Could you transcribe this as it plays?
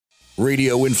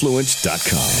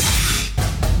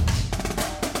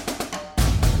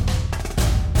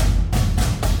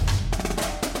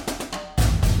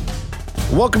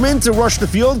RadioInfluence.com. Welcome into Rush the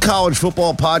Field College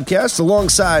Football Podcast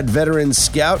alongside veteran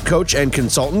scout, coach, and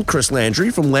consultant Chris Landry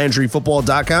from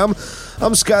LandryFootball.com.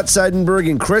 I'm Scott Seidenberg,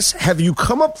 and Chris, have you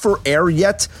come up for air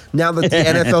yet now that the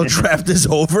NFL draft is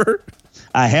over?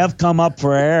 I have come up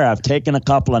for air. I've taken a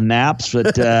couple of naps,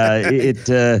 but it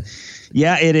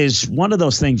is one of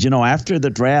those things, after the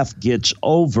draft gets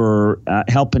over,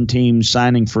 helping teams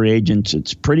signing free agents,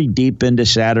 it's pretty deep into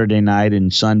Saturday night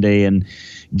and Sunday, and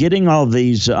getting all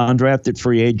these undrafted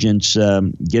free agents,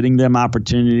 getting them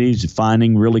opportunities,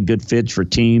 finding really good fits for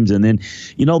teams. And then,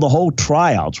 the whole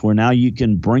tryouts where now you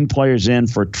can bring players in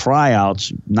for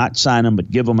tryouts, not sign them, but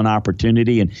give them an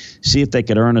opportunity and see if they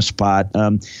could earn a spot.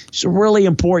 It's a really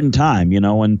important time,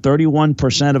 and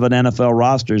 31% of an NFL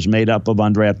roster is made up of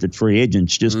undrafted free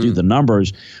agents. Just do the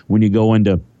numbers when you go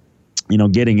into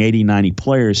getting 80, 90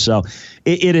 players. So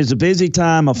it is a busy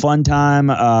time, a fun time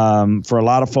for a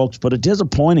lot of folks, but a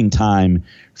disappointing time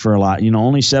for a lot.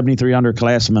 Only 73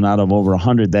 underclassmen out of over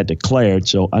 100 that declared.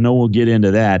 So I know we'll get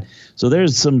into that. So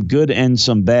there's some good and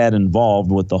some bad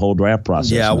involved with the whole draft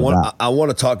process. Yeah, I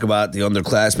want to talk about the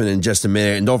underclassmen in just a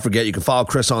minute. And don't forget, you can follow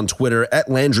Chris on Twitter at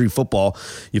Landry Football.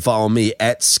 You follow me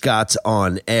at Scott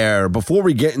on Air. Before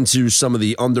we get into some of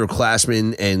the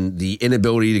underclassmen and the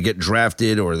inability to get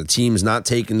drafted or the teams not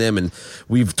taking them, and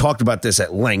we've talked about this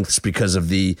at lengths because of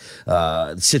the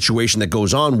situation that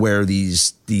goes on where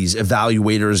these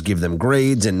evaluators give them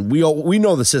grades, and we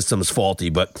know the system's faulty,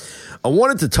 but I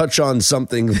wanted to touch on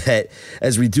something that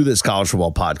as we do this college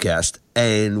football podcast,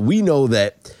 and we know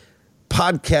that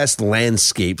podcast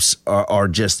landscapes are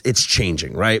just, it's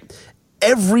changing, right?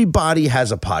 Everybody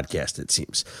has a podcast, it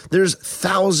seems. There's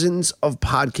thousands of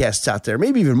podcasts out there,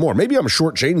 maybe even more. Maybe I'm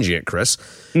shortchanging it, Chris.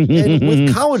 And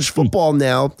with college football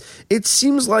now, it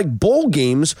seems like bowl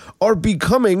games are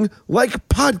becoming like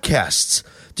podcasts.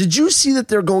 Did you see that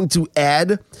they're going to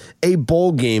add a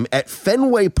bowl game at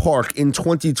Fenway Park in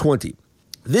 2020?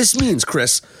 This means,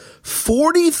 Chris,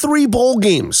 43 bowl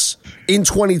games in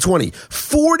 2020.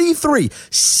 43.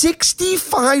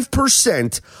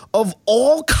 65% of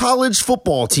all college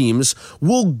football teams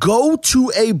will go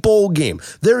to a bowl game.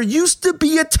 There used to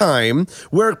be a time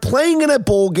where playing in a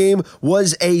bowl game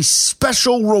was a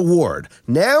special reward.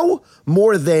 Now,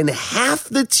 more than half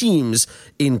the teams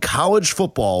in college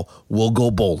football will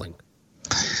go bowling.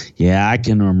 Yeah, I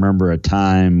can remember a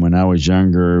time when I was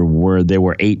younger where there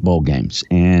were 8 bowl games.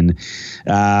 And,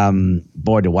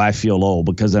 boy, do I feel old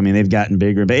because, they've gotten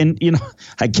bigger. And,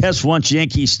 I guess once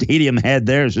Yankee Stadium had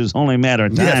theirs, it was only a matter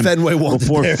of time Fenway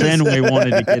before Fenway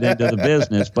wanted to get into the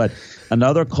business. But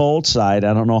another cold side,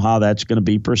 I don't know how that's going to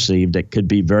be perceived. It could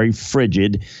be very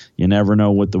frigid. You never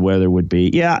know what the weather would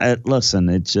be. Yeah, listen,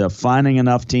 it's finding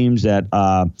enough teams that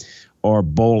or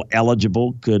bowl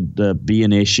eligible could be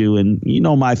an issue. And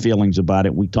my feelings about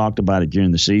it. We talked about it during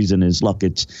the season is, look,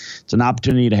 it's an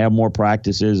opportunity to have more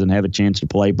practices and have a chance to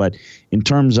play. But in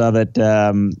terms of it,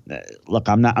 look,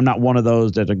 I'm not one of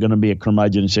those that are going to be a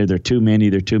curmudgeon and say they're too many.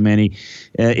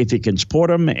 If you can support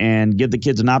them and give the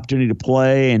kids an opportunity to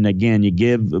play, and again, you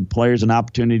give players an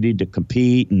opportunity to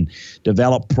compete and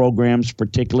develop programs,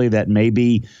 particularly that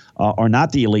maybe are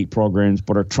not the elite programs,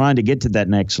 but are trying to get to that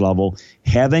next level,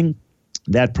 having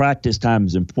that practice time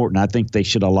is important. I think they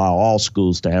should allow all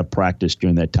schools to have practice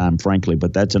during that time, frankly,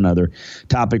 but that's another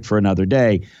topic for another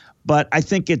day. But I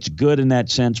think it's good in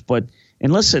that sense.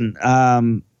 And listen,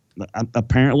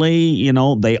 apparently,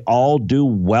 they all do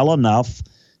well enough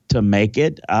to make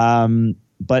it.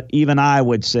 But even I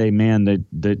would say, man,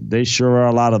 they sure are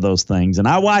a lot of those things. And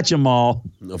I watch them all.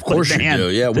 Of course you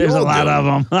do. Yeah, there's a lot of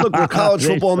them. Look, we're college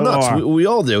football nuts. We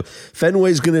all do.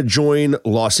 Fenway's going to join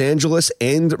Los Angeles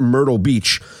and Myrtle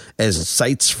Beach as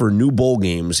sites for new bowl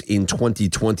games in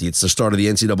 2020. It's the start of the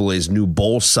NCAA's new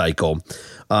bowl cycle.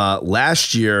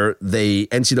 Last year, the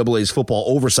NCAA's Football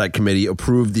Oversight Committee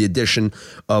approved the addition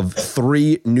of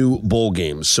 3 new bowl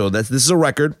games. So this is a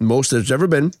record, most there's ever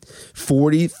been.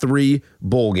 43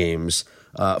 bowl games.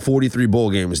 43 bowl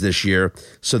games this year.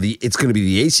 So it's going to be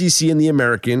the ACC and the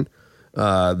American.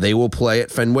 They will play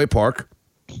at Fenway Park,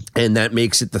 and that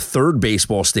makes it the 3rd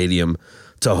baseball stadium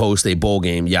to host a bowl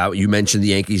game. Yeah, you mentioned the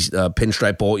Yankees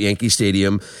Pinstripe Bowl at Yankee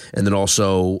Stadium, and then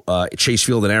also Chase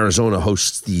Field in Arizona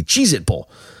hosts the Cheez-It Bowl.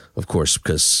 Of course,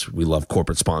 because we love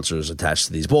corporate sponsors attached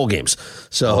to these bowl games.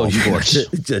 So, of course,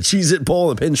 the Cheez-It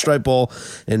Bowl, the Pinstripe Bowl,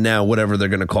 and now whatever they're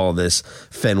going to call this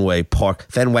Fenway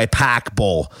Pack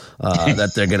Bowl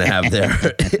that they're going to have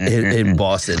there in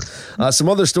Boston. Some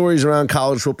other stories around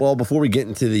college football before we get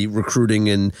into the recruiting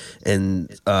and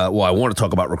I want to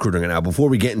talk about recruiting now. Before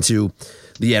we get into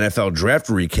the NFL draft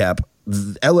recap,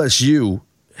 LSU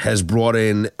has brought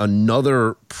in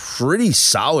another pretty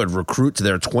solid recruit to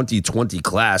their 2020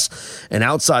 class, an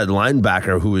outside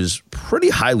linebacker who is pretty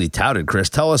highly touted. Chris,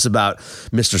 tell us about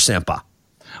Mr. Sampa.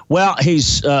 Well,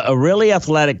 he's a really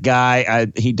athletic guy.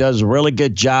 He does a really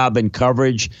good job in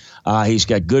coverage. He's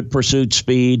got good pursuit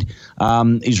speed.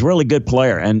 He's a really good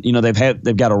player, and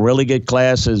they've got a really good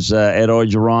class as Ed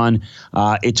Orgeron.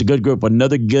 It's a good group.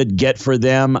 Another good get for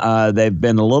them. They've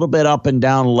been a little bit up and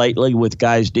down lately with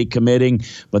guys decommitting,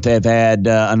 but they've had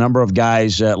a number of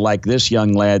guys like this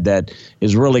young lad that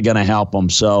is really going to help them.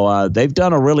 So they've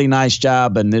done a really nice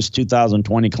job, and this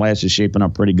 2020 class is shaping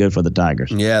up pretty good for the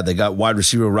Tigers. Yeah, they got wide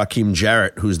receiver Raheem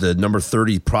Jarrett, who's the number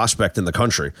 30 prospect in the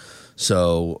country.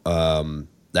 So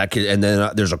that could, and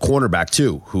then there's a cornerback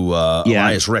too, who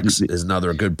Elias Ricks is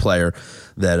another good player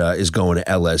that is going to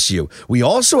LSU. We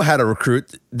also had a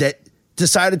recruit that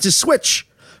decided to switch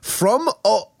from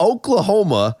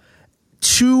Oklahoma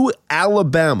to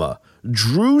Alabama.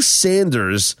 Drew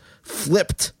Sanders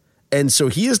flipped. And so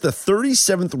he is the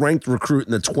 37th ranked recruit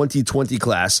in the 2020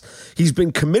 class. He's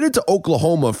been committed to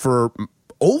Oklahoma for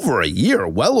over a year,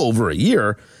 well over a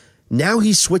year. Now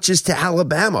he switches to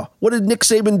Alabama. What did Nick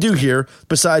Saban do here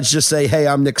besides just say, hey,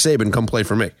 I'm Nick Saban, come play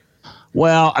for me?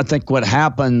 Well, I think what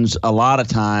happens a lot of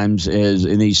times is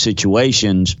in these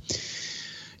situations,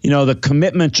 the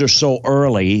commitments are so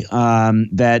early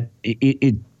that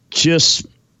it just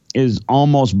is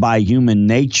almost by human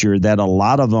nature that a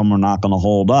lot of them are not going to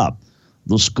hold up.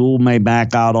 The school may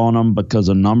back out on them because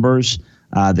of numbers.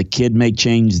 The kid may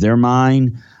change their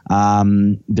mind.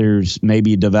 There's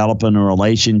maybe developing a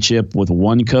relationship with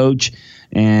one coach,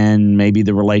 and maybe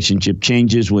the relationship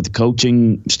changes with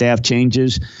coaching staff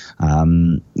changes.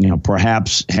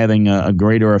 Perhaps having a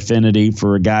greater affinity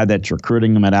for a guy that's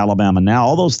recruiting them at Alabama now.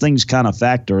 All those things kind of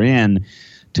factor in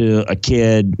to a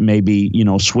kid maybe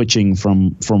switching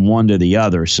from one to the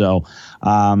other. So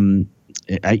I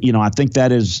think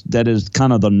that is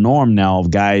kind of the norm now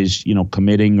of guys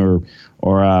committing or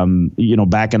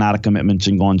backing out of commitments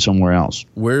and going somewhere else.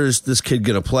 Where is this kid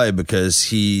going to play? Because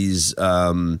he's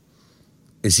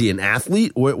is he an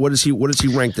athlete? What is he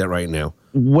ranked at right now?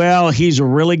 Well, he's a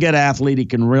really good athlete. He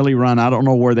can really run. I don't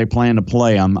know where they plan to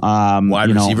play him. Wide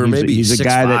receiver, maybe. He's a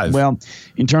guy that, well,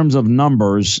 in terms of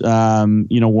numbers,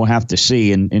 we'll have to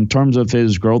see. And in terms of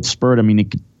his growth spurt, I mean, he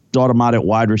could start him out at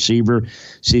wide receiver,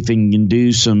 see if he can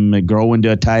do grow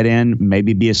into a tight end,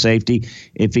 maybe be a safety.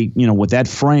 If he, with that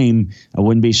frame, I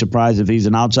wouldn't be surprised if he's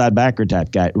an outside backer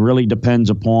type guy. It really depends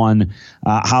upon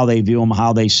how they view him,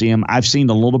 how they see him. I've seen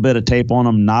a little bit of tape on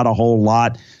him, not a whole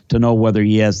lot, to know whether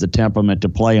he has the temperament to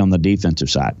play on the defensive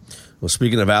side. Well,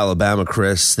 speaking of Alabama,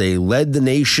 Chris, they led the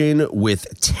nation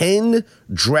with 10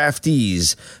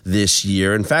 draftees this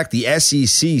year. In fact, the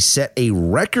SEC set a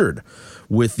record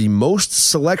with the most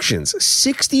selections,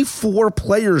 64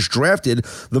 players drafted,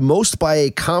 the most by a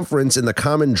conference in the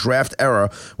Common Draft era,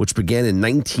 which began in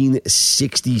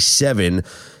 1967.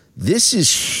 This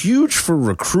is huge for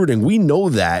recruiting. We know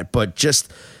that, but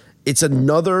just it's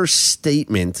another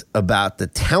statement about the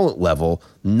talent level,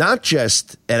 not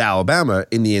just at Alabama,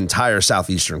 in the entire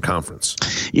Southeastern Conference.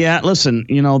 Yeah, listen,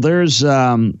 there's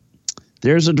a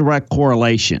direct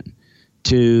correlation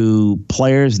to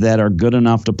players that are good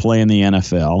enough to play in the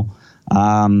NFL.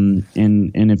 And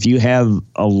if you have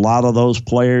a lot of those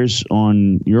players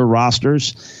on your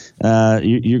rosters,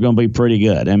 you're going to be pretty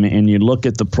good. I mean, and you look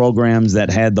at the programs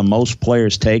that had the most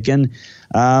players taken,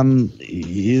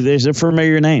 there's a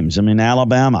familiar names. I mean,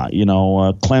 Alabama,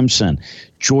 Clemson,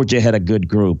 Georgia had a good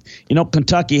group.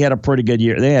 Kentucky had a pretty good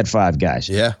year. They had 5 guys.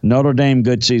 Yeah. Notre Dame,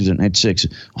 good season, had 6.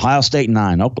 Ohio State,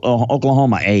 9.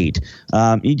 Oklahoma, 8.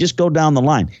 You just go down the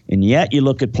line. And yet you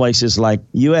look at places like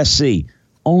USC,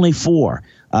 only 4.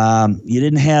 You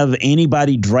didn't have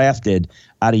anybody drafted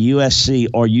out of USC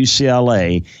or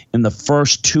UCLA in the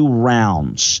first 2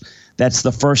 rounds. That's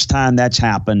the first time that's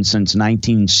happened since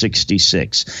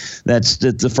 1966. That's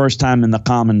the first time in the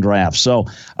Common Draft. So,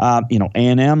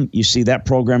 A&M, you see that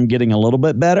program getting a little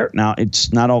bit better. Now,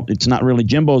 it's not really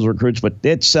Jimbo's recruits, but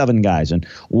it's 7 guys. And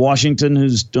Washington,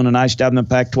 who's doing a nice job in the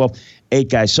Pac-12, 8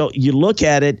 guys. So you look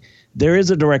at it, there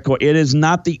is a direct – it is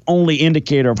not the only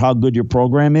indicator of how good your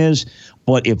program is,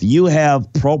 But if you have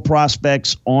pro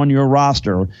prospects on your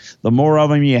roster, the more of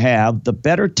them you have, the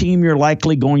better team you're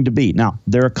likely going to be. Now,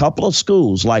 there are a couple of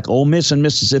schools like Ole Miss and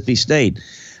Mississippi State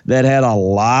that had a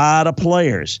lot of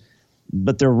players,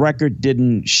 but their record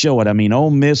didn't show it. I mean,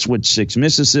 Ole Miss with 6,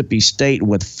 Mississippi State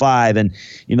with 5, and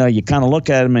you kind of look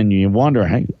at them and you wonder,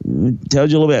 hey, it tells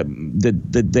you a little bit.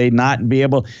 Did they not be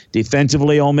able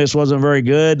defensively? Ole Miss wasn't very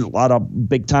good. A lot of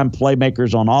big time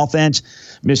playmakers on offense.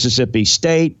 Mississippi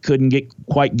State couldn't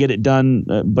quite get it done,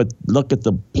 but look at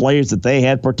the players that they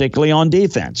had, particularly on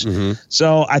defense. Mm-hmm.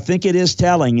 So I think it is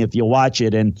telling if you watch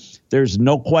it, and there's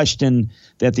no question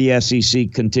that the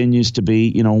SEC continues to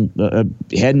be,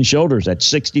 head and shoulders at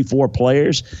 64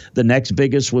 players. The next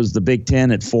biggest was the Big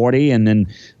Ten at 40, and then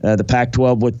the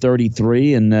Pac-12 with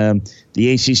 33, and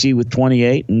the ACC with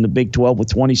 28, and the Big 12 with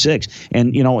 26.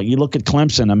 And, you look at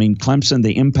Clemson. I mean, Clemson,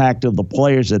 the impact of the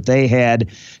players that they had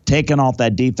taken off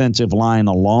that defensive line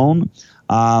alone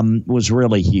was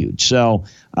really huge. So,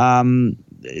 and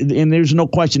there's no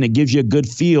question it gives you a good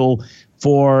feel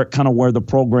for kind of where the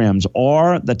programs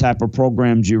are, the type of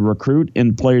programs you recruit,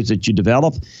 and players that you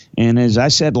develop. And as I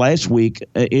said last week,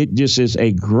 it just is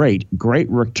a great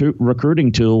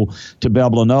recruiting tool to be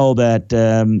able to know that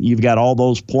you've got all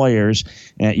those players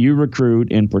you recruit,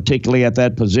 and particularly at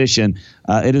that position.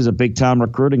 It is a big-time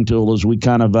recruiting tool, as we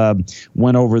kind of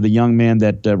went over the young man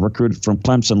that recruited from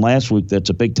Clemson last week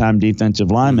that's a big-time defensive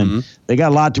lineman. Mm-hmm. They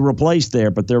got a lot to replace there,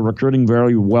 but they're recruiting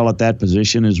very well at that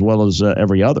position as well as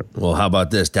every other. Well, how about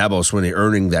this? Dabo Swinney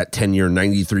earning that 10-year,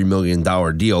 $93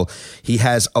 million deal. He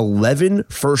has 11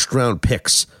 first-round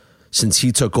picks since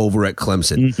he took over at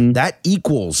Clemson. Mm-hmm. That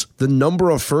equals the number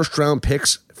of first-round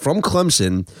picks from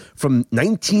Clemson from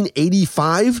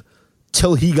 1985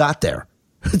 till he got there.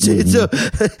 He's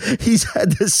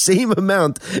had the same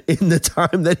amount in the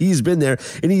time that he's been there,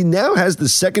 and he now has the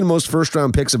second most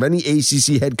first-round picks of any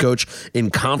ACC head coach in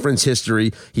conference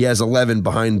history. He has 11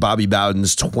 behind Bobby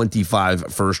Bowden's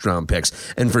 25 first-round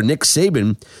picks. And for Nick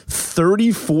Saban,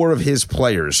 34 of his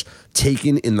players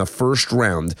taken in the first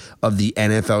round of the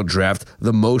NFL draft,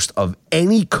 the most of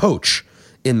any coach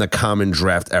in the common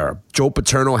draft era. Joe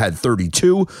Paterno had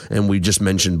 32, and we just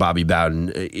mentioned Bobby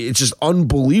Bowden. It's just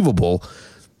unbelievable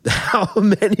how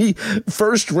many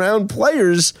first-round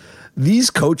players these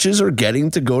coaches are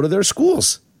getting to go to their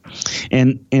schools.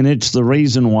 And it's the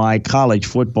reason why college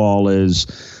football is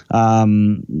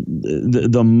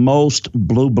the most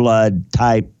blue blood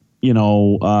type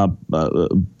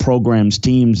programs,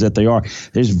 teams that they are.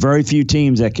 There's very few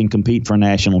teams that can compete for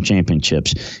national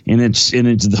championships, and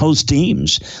it's those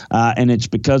teams, and it's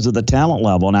because of the talent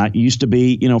level. Now, it used to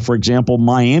be, for example,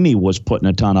 Miami was putting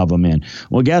a ton of them in.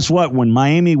 Well, guess what? When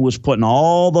Miami was putting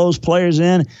all those players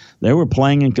in, they were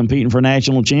playing and competing for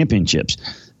national championships.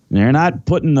 They're not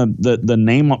putting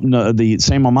the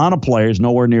same amount of players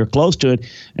nowhere near close to it,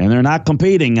 and they're not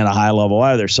competing at a high level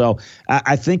either. So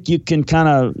I think you can kind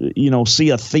of see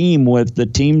a theme with the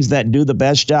teams that do the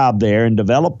best job there and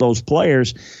develop those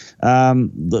players.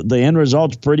 The end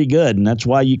result's pretty good, and that's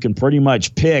why you can pretty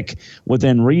much pick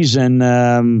within reason,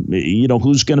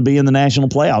 who's going to be in the national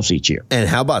playoffs each year. And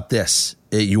how about this?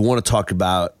 You want to talk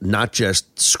about not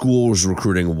just schools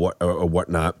recruiting or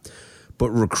whatnot, but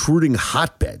recruiting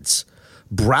hotbeds.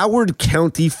 Broward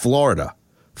County, Florida,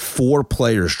 4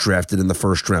 players drafted in the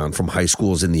first round from high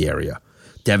schools in the area.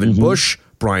 Devin Bush,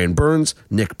 Brian Burns,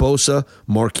 Nick Bosa,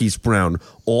 Marquise Brown,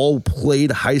 all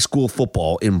played high school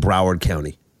football in Broward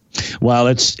County. Well,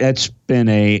 it's been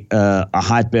a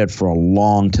hotbed for a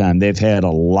long time. They've had a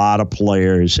lot of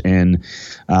players, and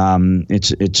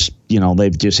it's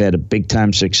they've just had a big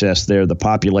time success there. The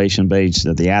population base,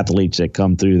 the athletes that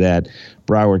come through that,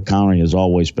 Broward County has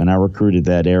always been. I recruited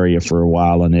that area for a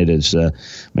while, and it is,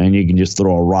 man, you can just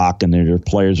throw a rock, and there are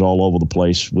players all over the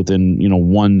place within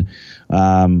one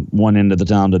end of the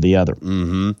town to the other.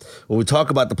 Mm-hmm. Well, we talk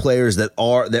about the players that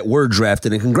were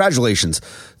drafted, and congratulations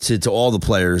to all the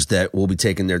players that will be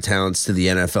taking their talents to the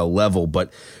NFL level.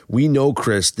 But we know,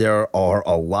 Chris, there are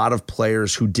a lot of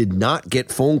players who did not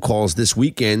get phone calls this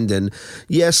weekend, and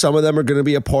yes, some of them are going to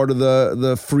be a part of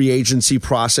the free agency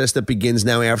process that begins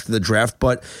now after the draft.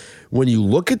 But when you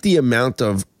look at the amount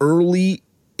of early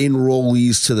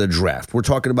enrollees to the draft, we're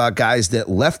talking about guys that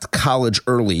left college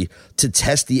early to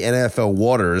test the NFL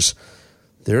waters.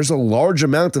 There's a large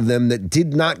amount of them that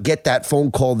did not get that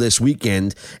phone call this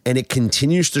weekend, and it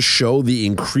continues to show the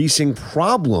increasing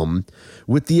problem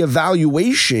with the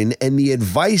evaluation and the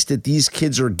advice that these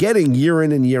kids are getting year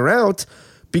in and year out,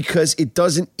 because it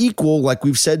doesn't equal, like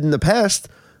we've said in the past,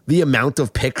 the amount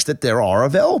of picks that there are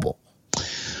available.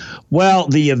 Well,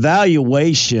 the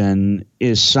evaluation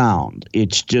is sound.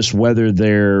 It's just whether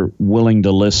they're willing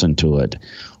to listen to it,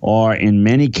 or in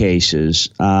many cases.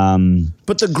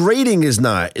 But the grading is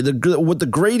not. With the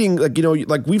grading,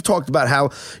 like we've talked about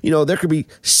how, there could be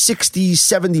 60,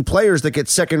 70 players that get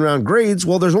second-round grades.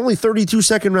 Well, there's only 32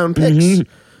 second-round picks. Mm-hmm.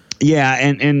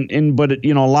 Yeah, but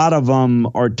a lot of them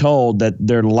are told that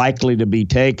they're likely to be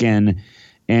taken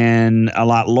and a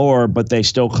lot lower, but they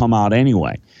still come out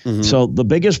anyway. Mm-hmm. So the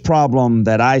biggest problem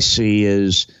that I see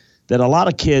is that a lot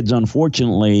of kids,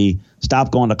 unfortunately,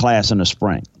 stop going to class in the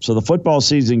spring. So the football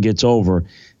season gets over.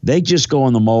 They just go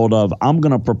in the mode of, I'm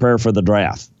going to prepare for the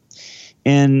draft.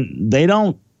 And they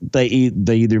don't. They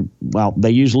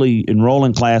usually enroll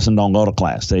in class and don't go to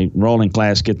class. They enroll in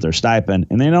class, get their stipend,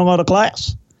 and they don't go to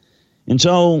class. And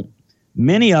so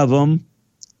many of them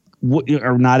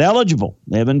are not eligible.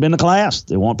 They haven't been to class.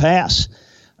 They won't pass.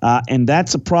 And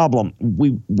that's a problem.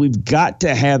 We've got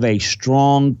to have a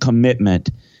strong commitment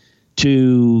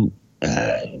to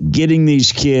getting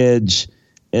these kids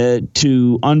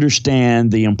to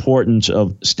understand the importance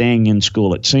of staying in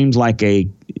school. It seems like a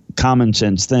common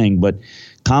sense thing, but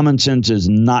common sense is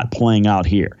not playing out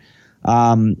here.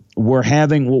 What we're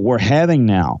having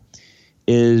now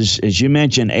is, as you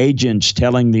mentioned, agents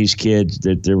telling these kids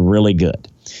that they're really good.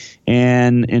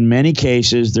 And in many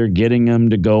cases, they're getting them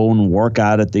to go and work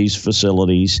out at these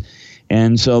facilities.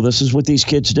 And so this is what these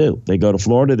kids do. They go to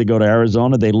Florida, they go to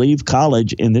Arizona, they leave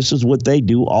college, and this is what they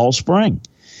do all spring.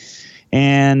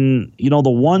 And, the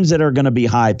ones that are going to be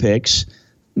high picks,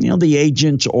 the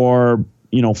agents are,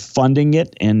 funding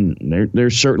it, and they're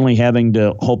certainly having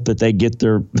to hope that they get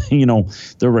their,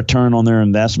 their return on their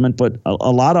investment. But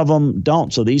a lot of them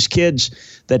don't. So these kids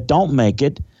that don't make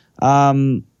it,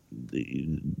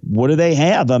 what do they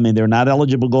have? I mean, they're not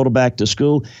eligible to go back to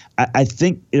school. I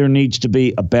think there needs to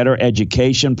be a better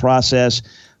education process.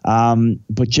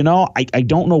 But, I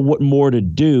don't know what more to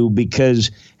do,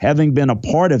 because having been a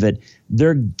part of it,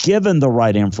 they're given the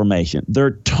right information.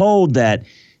 They're told that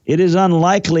it is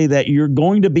unlikely that you're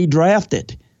going to be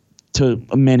drafted to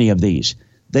many of these.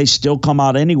 They still come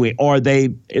out anyway, or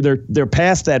they're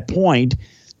past that point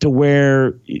to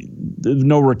where there's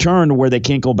no return, to where they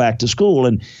can't go back to school.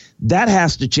 And that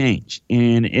has to change.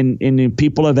 And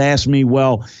people have asked me,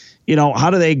 well, how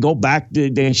do they go back?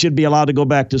 They should be allowed to go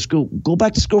back to school. Go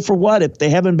back to school for what? If they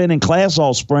haven't been in class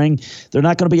all spring, they're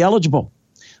not going to be eligible.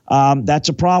 That's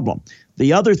a problem.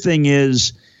 The other thing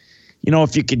is,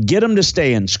 if you could get them to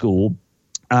stay in school,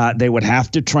 they would have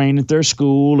to train at their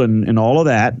school and all of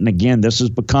that. And again, this has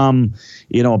become,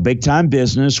 a big time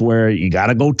business where you got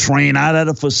to go train out at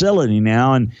a facility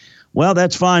now. And well,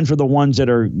 that's fine for the ones that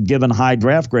are given high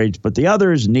draft grades, but the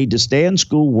others need to stay in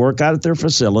school, work out at their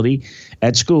facility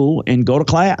at school, and go to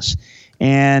class.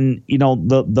 And,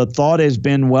 the thought has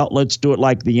been, well, let's do it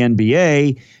like the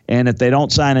NBA. And if they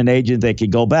don't sign an agent, they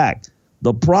could go back.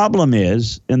 The problem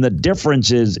is, and the difference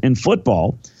is in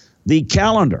football, the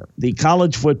calendar, the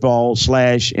college football /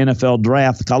 NFL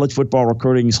draft, college football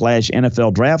recruiting /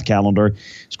 NFL draft calendar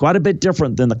is quite a bit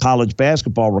different than the college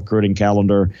basketball recruiting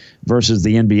calendar versus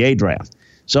the NBA draft.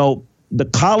 So the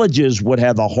colleges would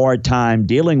have a hard time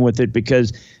dealing with it,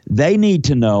 because they need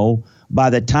to know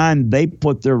by the time they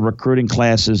put their recruiting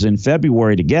classes in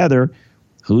February together,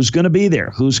 who's going to be there,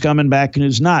 who's coming back and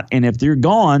who's not. And if they're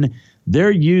gone,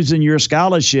 they're using your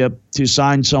scholarship to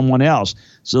sign someone else.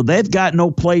 So they've got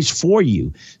no place for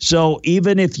you. So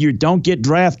even if you don't get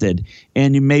drafted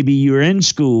and maybe you're in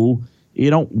school,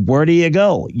 where do you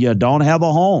go? You don't have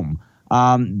a home.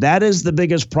 That is the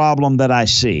biggest problem that I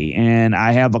see, and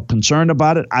I have a concern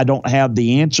about it. I don't have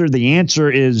the answer. The answer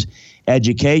is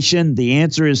education. The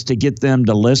answer is to get them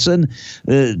to listen.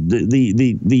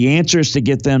 The answer is to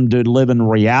get them to live in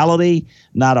reality,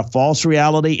 not a false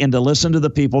reality, and to listen to the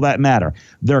people that matter.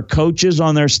 Their coaches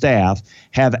on their staff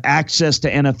have access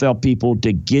to NFL people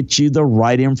to get you the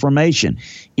right information.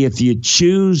 If you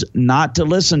choose not to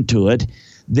listen to it,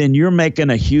 then you're making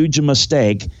a huge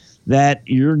mistake that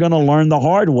you're going to learn the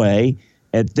hard way.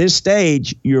 At this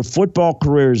stage, your football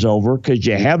career is over because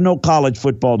you have no college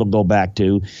football to go back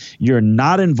to. You're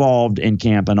not involved in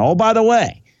camp. And oh, by the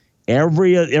way,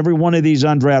 every one of these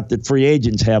undrafted free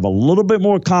agents have a little bit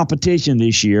more competition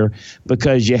this year,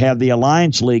 because you have the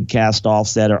Alliance League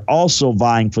cast-offs that are also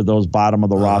vying for those bottom of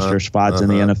the roster spots in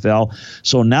the NFL.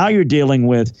 So now you're dealing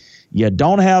with, you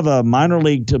don't have a minor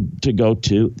league to go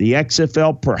to. The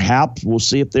XFL, perhaps, we'll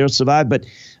see if they'll survive, but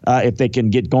if they can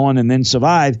get going and then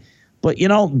survive. But,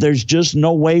 there's just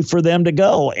no way for them to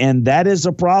go. And that is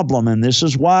a problem. And this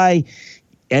is why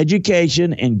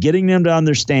education and getting them to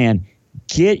understand,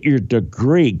 get your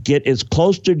degree. Get as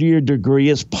close to your degree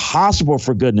as possible,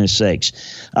 for goodness sakes.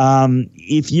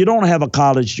 If you don't have a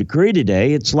college degree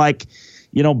today, it's like,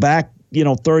 back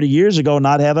 30 years ago,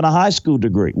 not having a high school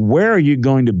degree. Where are you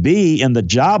going to be in the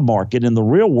job market, in the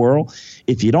real world,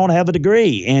 if you don't have a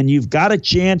degree? And you've got a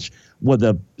chance with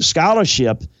a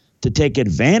scholarship to take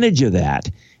advantage of that,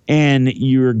 and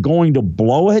you're going to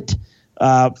blow it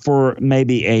for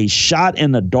maybe a shot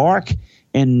in the dark,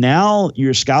 and now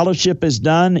your scholarship is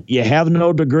done, you have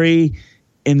no degree,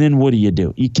 and then what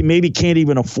do? You can't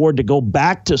even afford to go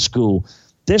back to school.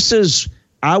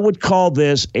 I would call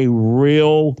this a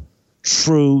real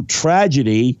true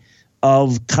tragedy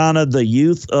of kind of the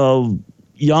youth of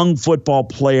young football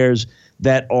players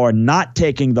that are not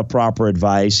taking the proper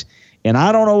advice. And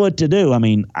I don't know what to do. I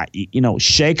mean,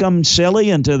 shake them silly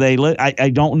until they I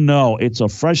don't know. It's a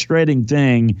frustrating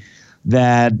thing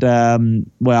that,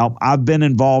 I've been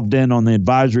involved in on the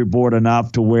advisory board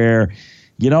enough to where,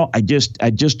 I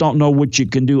just don't know what you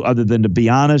can do other than to be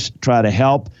honest, try to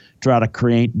help, try to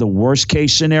create the worst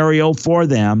case scenario for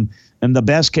them and the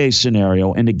best case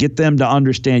scenario, and to get them to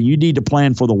understand you need to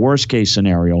plan for the worst case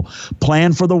scenario,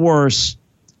 plan for the worst,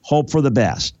 hope for the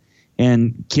best.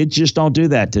 And kids just don't do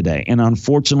that today. And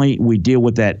unfortunately, we deal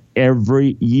with that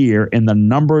every year. And the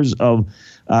numbers of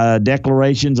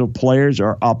declarations of players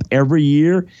are up every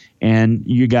year. And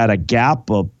you got a gap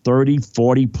of 30,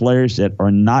 40 players that are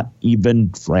not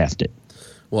even drafted.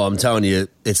 Well, I'm telling you,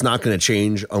 it's not going to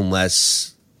change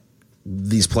unless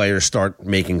these players start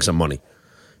making some money.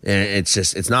 And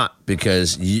it's not,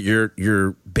 because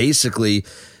you're basically,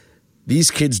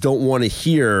 these kids don't want to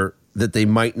hear that they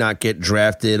might not get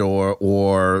drafted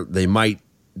or they might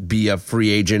be a free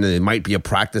agent or they might be a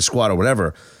practice squad or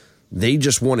whatever. They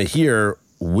just want to hear,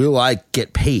 will I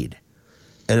get paid?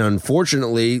 And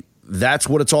unfortunately, that's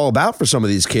what it's all about for some of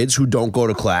these kids who don't go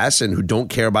to class and who don't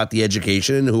care about the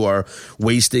education and who are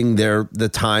wasting the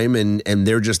time and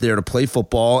they're just there to play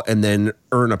football and then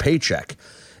earn a paycheck.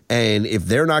 And if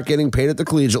they're not getting paid at the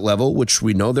collegiate level, which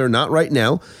we know they're not right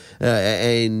now,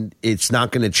 and it's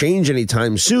not going to change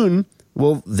anytime soon,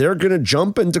 well, they're going to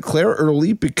jump and declare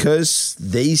early because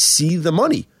they see the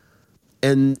money.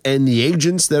 And the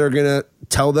agents that are going to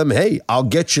tell them, hey, I'll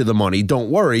get you the money. Don't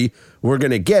worry, we're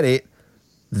going to get it.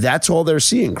 That's all they're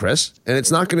seeing, Chris. And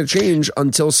it's not going to change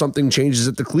until something changes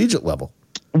at the collegiate level.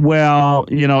 Well,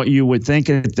 you would think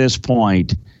at this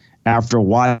point, after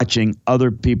watching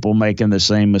other people making the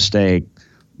same mistake,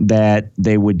 that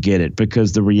they would get it,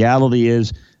 because the reality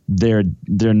is they're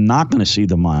not going to see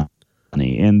the money,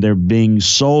 and they're being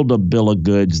sold a bill of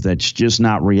goods that's just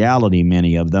not reality,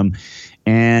 many of them.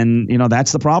 And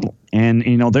that's the problem. And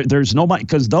there's nobody,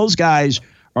 because those guys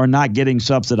are not getting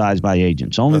subsidized by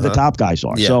agents. Only the top guys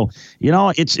are. Yeah. So,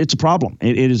 it's a problem.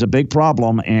 It is a big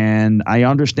problem, and I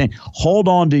understand. Hold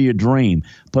on to your dream.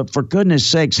 But for goodness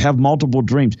sakes, have multiple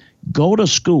dreams. Go to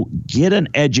school. Get an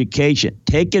education.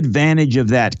 Take advantage of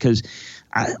that, because,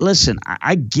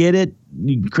 I get it.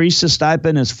 Increase the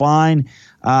stipend is fine.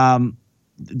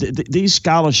 These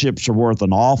scholarships are worth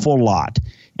an awful lot.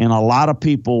 And a lot of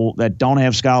people that don't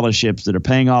have scholarships that are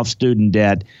paying off student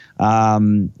debt,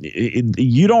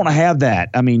 you don't have that.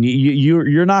 I mean,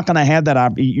 you're not going to have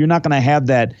that. You're not going to have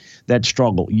that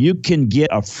struggle. You can get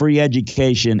a free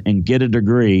education and get a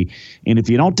degree, and if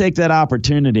you don't take that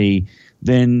opportunity,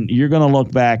 then you're going to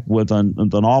look back with an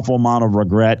awful amount of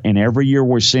regret. And every year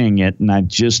we're seeing it, and I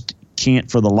just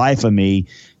can't, for the life of me,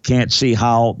 can't see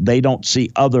how they don't see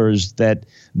others that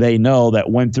they know that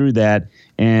went through that.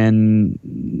 And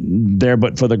there,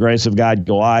 but for the grace of God,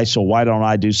 so why don't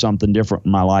I do something different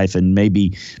in my life and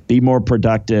maybe be more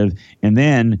productive and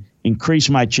then increase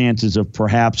my chances of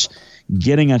perhaps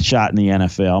getting a shot in the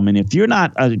NFL? I mean, if you're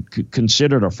not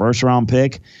considered a first-round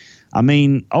pick, I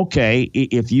mean, okay,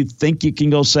 if you think you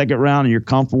can go second round and you're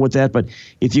comfortable with that, but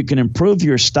if you can improve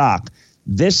your stock,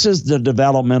 this is the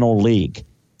developmental league.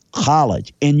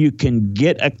 College, and you can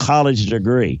get a college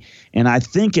degree. And I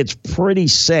think it's pretty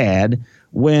sad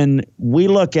when we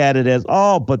look at it as,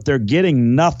 but they're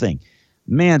getting nothing.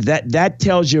 Man, that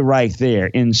tells you right there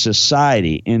in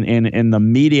society, in the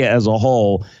media as a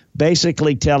whole,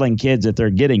 basically telling kids that they're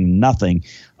getting nothing.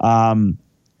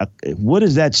 What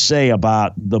does that say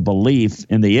about the belief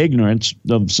in the ignorance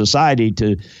of society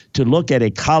to look at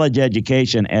a college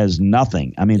education as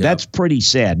nothing? I mean, That's pretty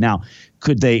sad. Now,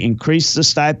 could they increase the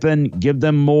stipend, give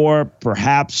them more?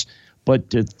 Perhaps. But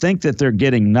to think that they're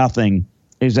getting nothing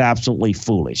is absolutely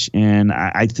foolish. And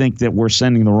I think that we're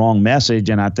sending the wrong message.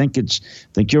 And I think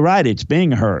you're right. It's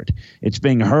being heard. It's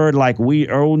being heard like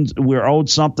we're owed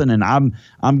something, and I'm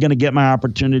going to get my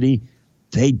opportunity.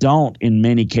 They don't in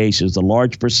many cases. The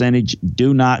large percentage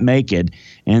do not make it.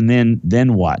 And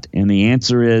then what? And the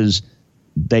answer is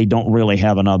they don't really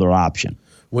have another option.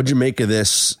 What'd you make of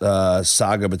this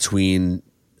saga between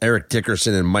Eric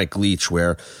Dickerson and Mike Leach,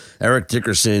 where Eric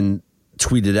Dickerson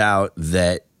tweeted out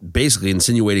that basically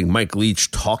insinuating Mike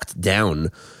Leach talked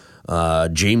down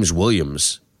James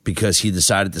Williams because he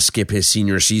decided to skip his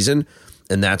senior season,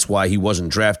 and that's why he wasn't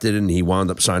drafted, and he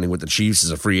wound up signing with the Chiefs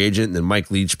as a free agent. And then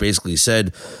Mike Leach basically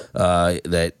said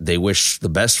that they wish the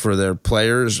best for their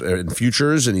players and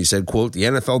futures, and he said, quote, "The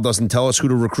NFL doesn't tell us who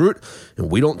to recruit,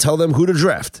 and we don't tell them who to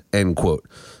draft," end quote.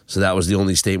 So that was the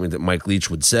only statement that Mike Leach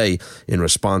would say in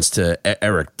response to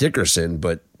Eric Dickerson.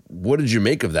 But what did you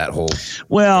make of that whole?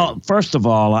 Well, first of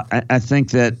all, I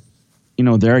think that,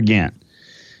 there again,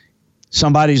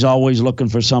 somebody's always looking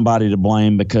for somebody to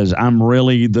blame because I'm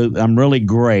really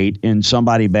great and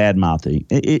somebody bad-mouthing.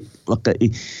 The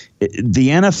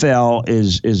NFL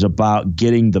is about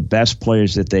getting the best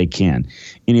players that they can.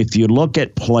 And if you look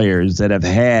at players that have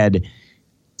had,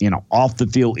 off the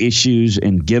field issues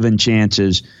and given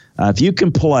chances, if you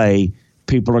can play,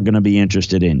 people are going to be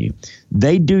interested in you.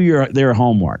 They do their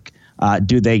homework.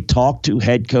 Do they talk to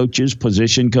head coaches,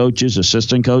 position coaches,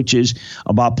 assistant coaches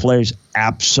about players?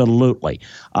 Absolutely.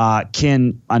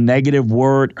 Can a negative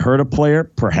word hurt a player?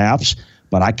 Perhaps.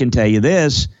 But I can tell you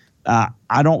this.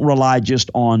 I don't rely just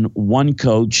on one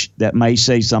coach that may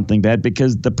say something bad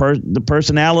because the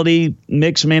personality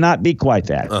mix may not be quite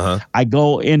that. Uh-huh. I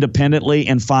go independently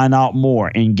and find out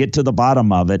more and get to the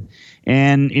bottom of it.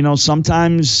 And,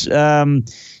 sometimes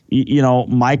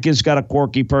Mike has got a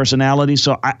quirky personality,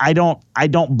 so I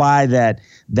don't buy that.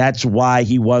 That's why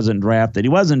he wasn't drafted. He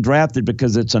wasn't drafted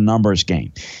because it's a numbers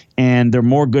game, and there are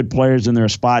more good players in their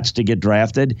spots to get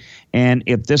drafted. And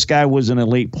if this guy was an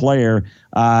elite player,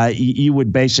 you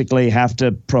would basically have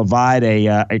to provide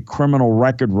a criminal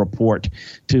record report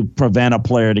to prevent a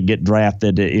player to get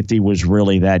drafted if he was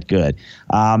really that good.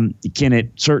 Can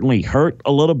it certainly hurt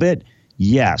a little bit?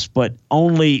 Yes, but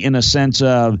only in a sense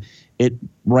of it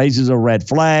raises a red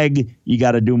flag. You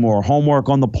got to do more homework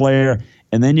on the player,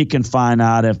 and then you can find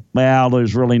out if,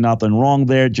 there's really nothing wrong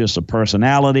there, just a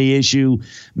personality issue,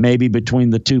 maybe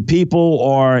between the two people,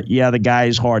 or, the guy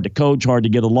is hard to coach, hard to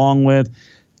get along with,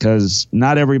 because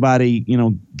not everybody,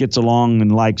 gets along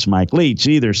and likes Mike Leach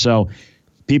either. So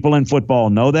people in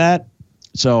football know that.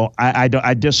 So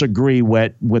I disagree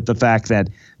with the fact that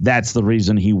that's the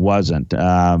reason he wasn't. Did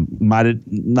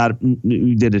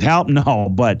it help? No,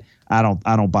 but I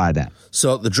don't buy that.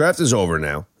 So the draft is over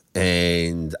now,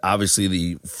 and obviously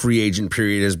the free agent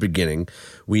period is beginning.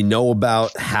 We know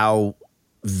about how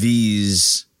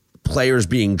these players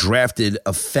being drafted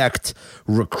affect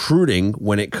recruiting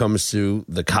when it comes to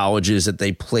the colleges that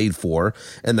they played for,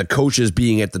 and the coaches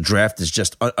being at the draft is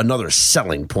just another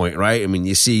selling point, right? I mean,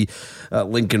 you see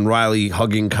Lincoln Riley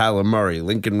hugging Kyler Murray,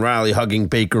 Lincoln Riley hugging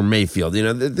Baker Mayfield.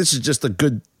 This is just a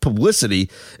good publicity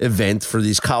event for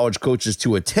these college coaches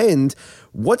to attend.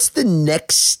 What's the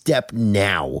next step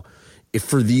now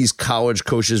for these college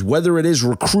coaches, whether it is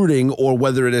recruiting or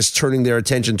whether it is turning their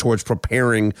attention towards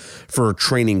preparing for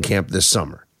training camp this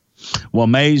summer? Well,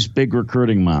 May's big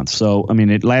recruiting month. So,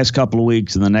 the last couple of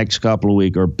weeks and the next couple of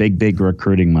weeks are big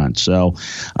recruiting months. So,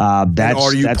 are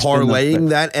you parlaying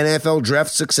that NFL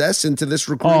draft success into this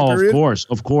recruiting period?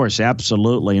 Of course,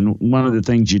 absolutely. And one of the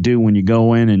things you do when you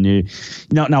go in and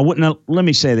now let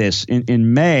me say this.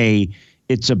 In May,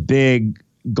 it's a big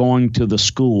going to the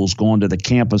schools, going to the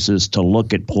campuses to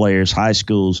look at players, high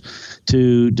schools,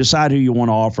 to decide who you want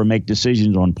to offer, make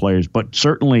decisions on players. But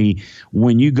certainly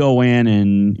when you go in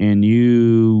and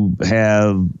you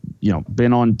have,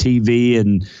 been on TV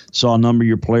and saw a number of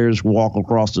your players walk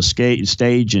across the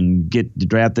stage and get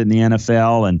drafted in the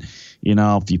NFL, and,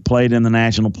 if you played in the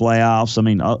national playoffs,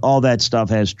 all that stuff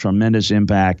has tremendous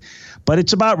impact. But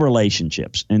it's about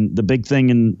relationships. And the big thing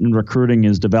in recruiting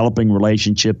is developing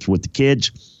relationships with the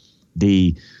kids,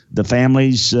 the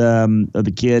families of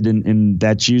the kid, and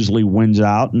that's usually wins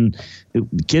out. And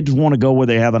the kids want to go where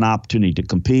they have an opportunity to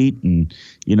compete and,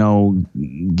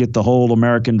 get the whole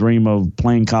American dream of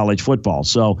playing college football.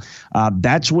 So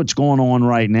that's what's going on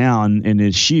right now, and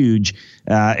it's huge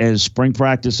as spring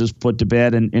practice is put to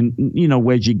bed. And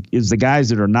is the guys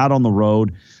that are not on the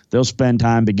road, they'll spend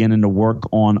time beginning to work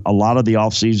on a lot of the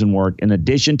off-season work. In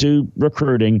addition to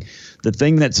recruiting, the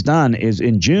thing that's done is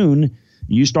in June,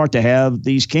 you start to have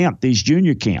these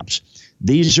junior camps.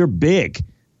 These are big.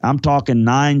 I'm talking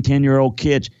 9, 10-year-old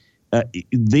kids.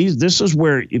 This is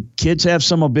where if kids have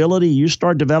some ability, you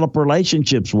start develop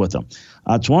relationships with them.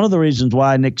 It's one of the reasons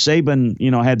why Nick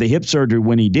Saban, had the hip surgery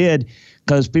when he did,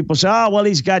 because people say, oh, well,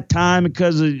 he's got time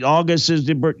because August is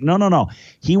the birth. No.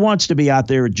 He wants to be out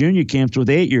there at junior camps with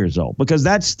 8 years old, because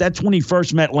that's when he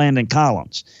first met Landon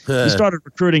Collins. He started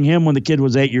recruiting him when the kid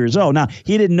was 8 years old. Now,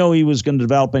 he didn't know he was going to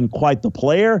develop in quite the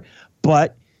player,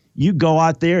 but you go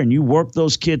out there and you work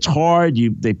those kids hard.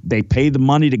 They pay the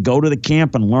money to go to the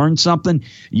camp and learn something.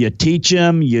 You teach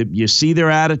them. You see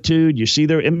their attitude. You see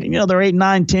they're 8,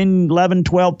 9, 10, 11,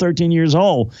 12, 13 years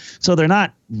old. So they're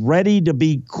not ready to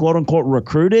be, quote unquote,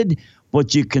 recruited,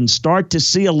 but you can start to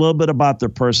see a little bit about their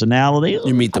personality.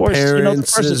 You meet the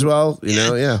parents as well,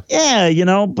 yeah.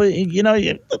 Yeah, but,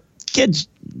 kids,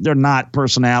 they're not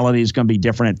personalities going to be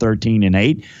different at 13 and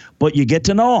 8, but you get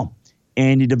to know them.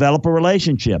 And you develop a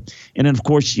relationship. And then, of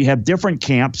course, you have different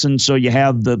camps. And so you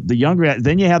have the younger,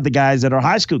 then you have the guys that are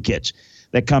high school kids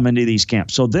that come into these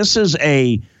camps. So this is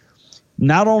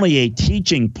not only a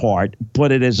teaching part,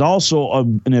 but it is also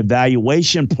an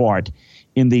evaluation part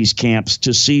in these camps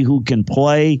to see who can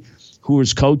play, who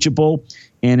is coachable.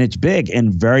 And it's big.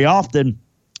 And very often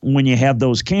when you have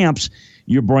those camps,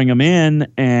 you bring them in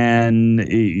and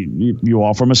you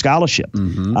offer them a scholarship.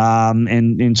 Mm-hmm.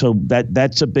 And so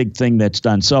that's a big thing that's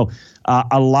done. So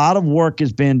a lot of work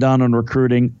is being done on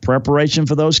recruiting, preparation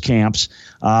for those camps.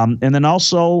 And then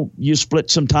also you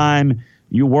split some time.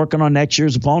 You're working on next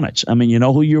year's opponents. I mean, you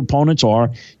know who your opponents are.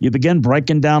 You begin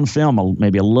breaking down film,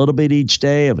 maybe a little bit each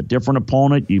day of a different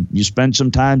opponent. You spend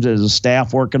some time as a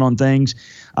staff working on things.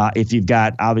 If you've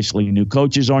got, obviously, new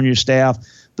coaches on your staff,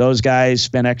 those guys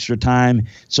spend extra time.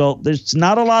 So there's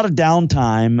not a lot of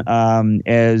downtime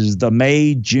as the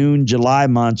May, June, July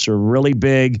months are really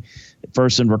big,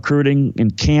 first in recruiting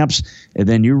and camps, and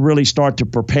then you really start to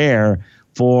prepare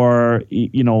for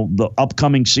the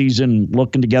upcoming season,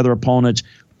 looking together opponents,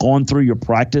 going through your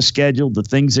practice schedule, the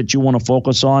things that you want to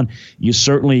focus on. You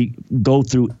certainly go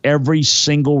through every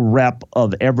single rep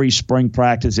of every spring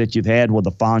practice that you've had with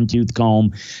a fine-tooth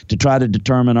comb to try to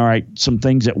determine, all right, some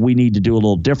things that we need to do a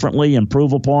little differently,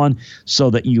 improve upon,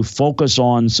 so that you focus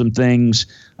on some things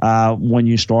when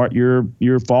you start your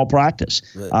fall practice.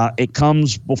 It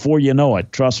comes before you know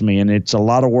it, trust me, and it's a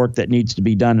lot of work that needs to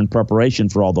be done in preparation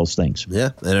for all those things. Yeah,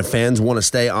 and if fans want to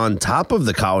stay on top of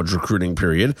the college recruiting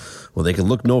period, well, they can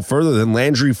look no further than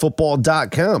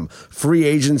LandryFootball.com. Free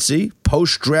agency,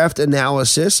 post-draft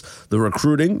analysis, the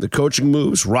recruiting, the coaching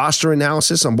moves, roster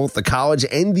analysis on both the college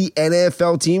and the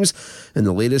NFL teams, and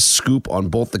the latest scoop on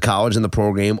both the college and the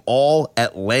program, all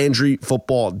at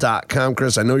LandryFootball.com.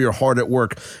 Chris, I know you're hard at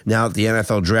work now that the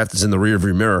NFL draft is in the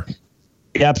rearview mirror.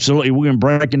 Absolutely. We've been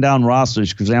breaking down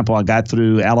rosters. For example, I got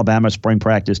through Alabama spring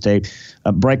practice tape,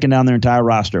 breaking down their entire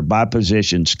roster by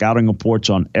position, scouting reports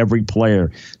on every player.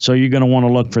 So you're going to want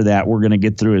to look for that. We're going to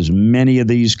get through as many of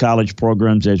these college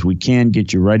programs as we can,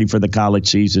 get you ready for the college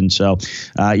season. So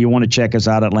you want to check us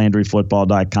out at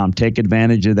LandryFootball.com. Take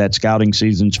advantage of that scouting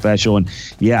season special. And,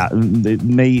 yeah,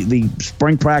 the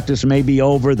spring practice may be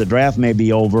over, the draft may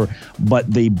be over,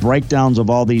 but the breakdowns of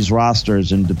all these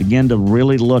rosters and to begin to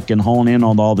really look and hone in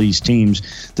on all these teams,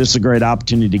 this is a great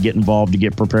opportunity to get involved, to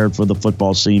get prepared for the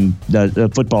football season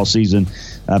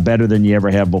better than you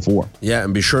ever have before. Yeah,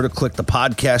 and be sure to click the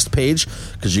podcast page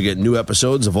because you get new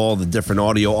episodes of all the different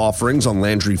audio offerings on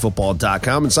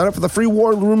LandryFootball.com and sign up for the free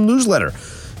War Room newsletter.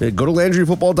 Go to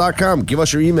LandryFootball.com. Give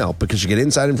us your email because you get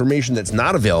inside information that's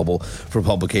not available for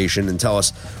publication, and tell us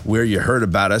where you heard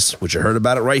about us, which you heard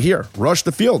about it right here. Rush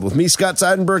the Field with me, Scott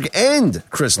Seidenberg, and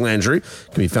Chris Landry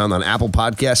can be found on Apple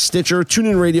Podcasts, Stitcher,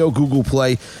 TuneIn Radio, Google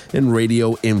Play, and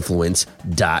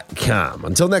RadioInfluence.com.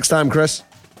 Until next time, Chris.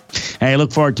 Hey,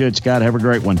 look forward to it, Scott. Have a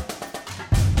great one.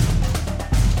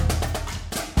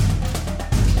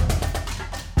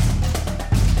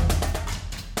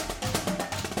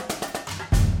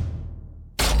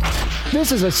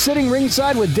 This is a Sitting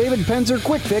Ringside with David Penzer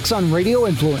quick fix on Radio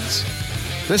Influence.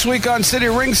 This week on City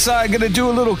Ringside, going to do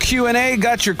a little Q&A.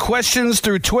 Got your questions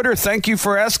through Twitter. Thank you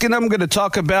for asking them. Going to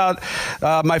talk about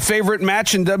my favorite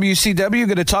match in WCW.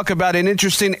 Going to talk about an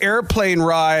interesting airplane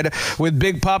ride with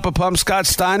Big Papa Pump Scott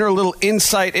Steiner. A little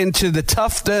insight into the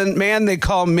tough man they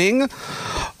call Ming.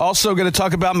 Also going to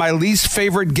talk about my least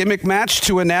favorite gimmick match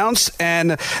to announce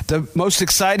and the most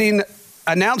exciting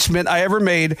announcement I ever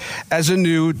made as a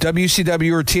new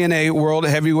WCW or TNA World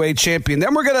Heavyweight Champion.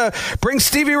 Then we're going to bring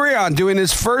Stevie Ray on, doing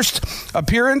his first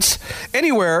appearance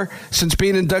anywhere since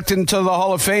being inducted into the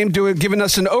Hall of Fame, giving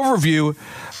us an overview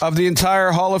of the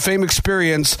entire Hall of Fame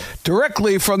experience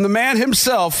directly from the man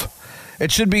himself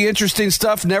It should be interesting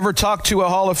stuff. Never talked to a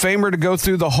Hall of Famer to go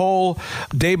through the whole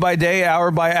day by day,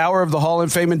 hour by hour of the Hall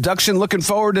of Fame induction. Looking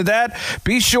forward to that.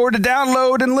 Be sure to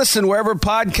download and listen wherever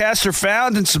podcasts are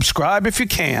found and subscribe if you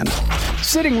can.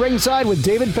 Sitting Ringside with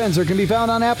David Penzer can be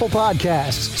found on Apple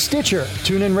Podcasts, Stitcher,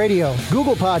 TuneIn Radio,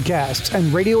 Google Podcasts,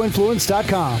 and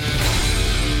RadioInfluence.com.